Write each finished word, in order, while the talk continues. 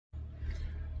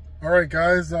Alright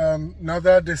guys, now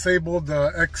that I disabled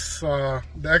the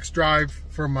Xdrive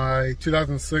for my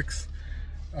 2006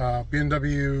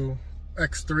 BMW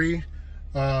X3,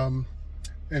 and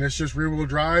it's just rear-wheel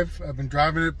drive. I've been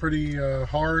driving it pretty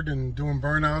hard and doing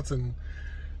burnouts and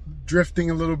drifting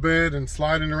a little bit and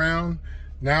sliding around.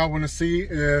 Now I want to see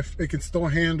if it can still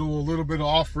handle a little bit of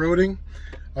off-roading.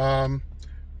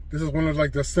 This is one of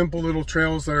like the simple little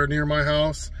trails that are near my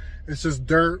house. It's just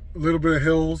dirt, a little bit of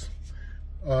hills.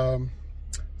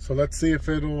 So let's see if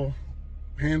it'll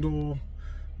handle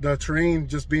the terrain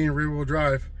just being rear-wheel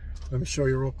drive. Let me show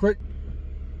you real quick.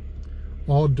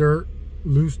 All dirt,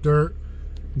 loose dirt.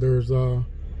 There's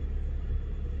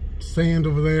sand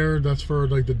over there. That's for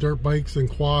like the dirt bikes and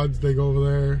quads. They go over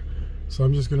there. So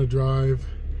I'm just gonna drive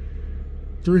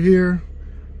through here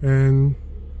and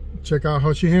check out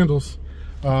how she handles.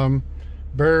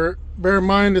 Bear in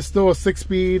mind it's still a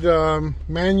 6-speed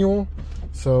manual,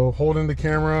 so holding the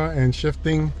camera and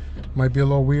shifting might be a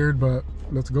little weird, but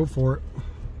let's go for it.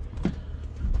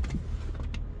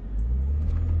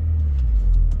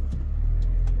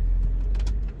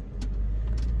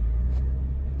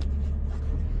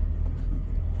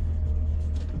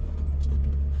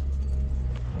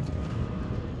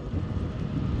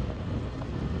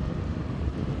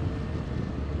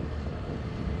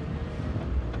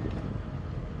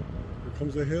 Here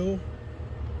comes a hill.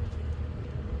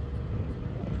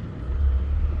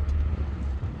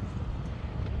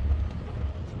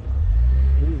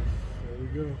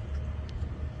 Go.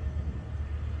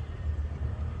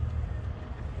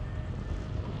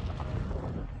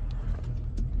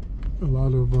 A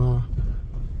lot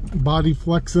of body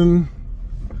flexing,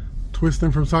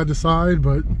 twisting from side to side,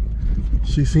 but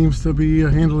she seems to be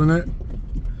handling it.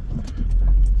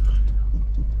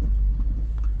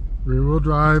 Rear-wheel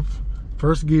drive,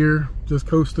 first gear, just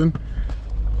coasting.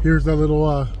 Here's that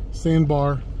little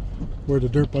sandbar where the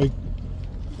dirt bike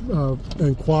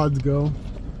and quads go.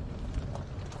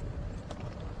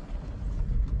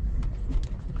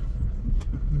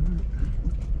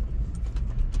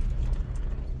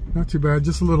 Not too bad,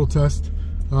 just a little test.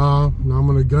 Now I'm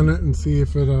gonna gun it and see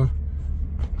if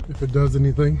it does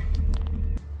anything.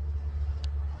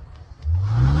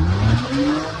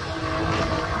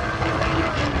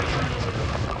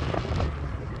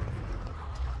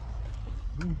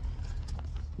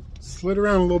 Slid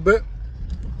around a little bit.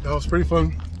 That was pretty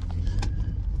fun.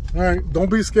 All right,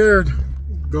 don't be scared.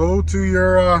 Go to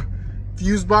your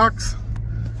fuse box.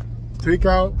 Take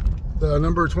out the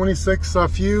number 26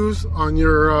 fuse on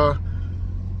your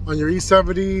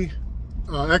e83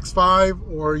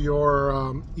 X5 or your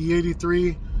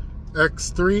e83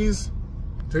 X3s.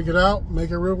 Take it out, make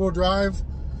it rear-wheel drive,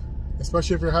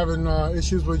 especially if you're having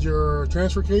issues with your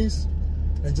transfer case,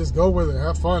 and just go with it.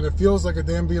 Have fun. It feels like a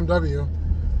damn BMW.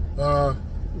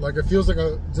 Like it feels like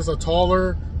just a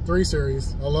taller 3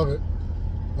 Series. I love it.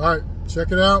 All right,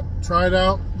 check it out, try it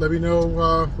out. Let me know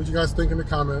what you guys think in the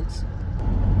comments.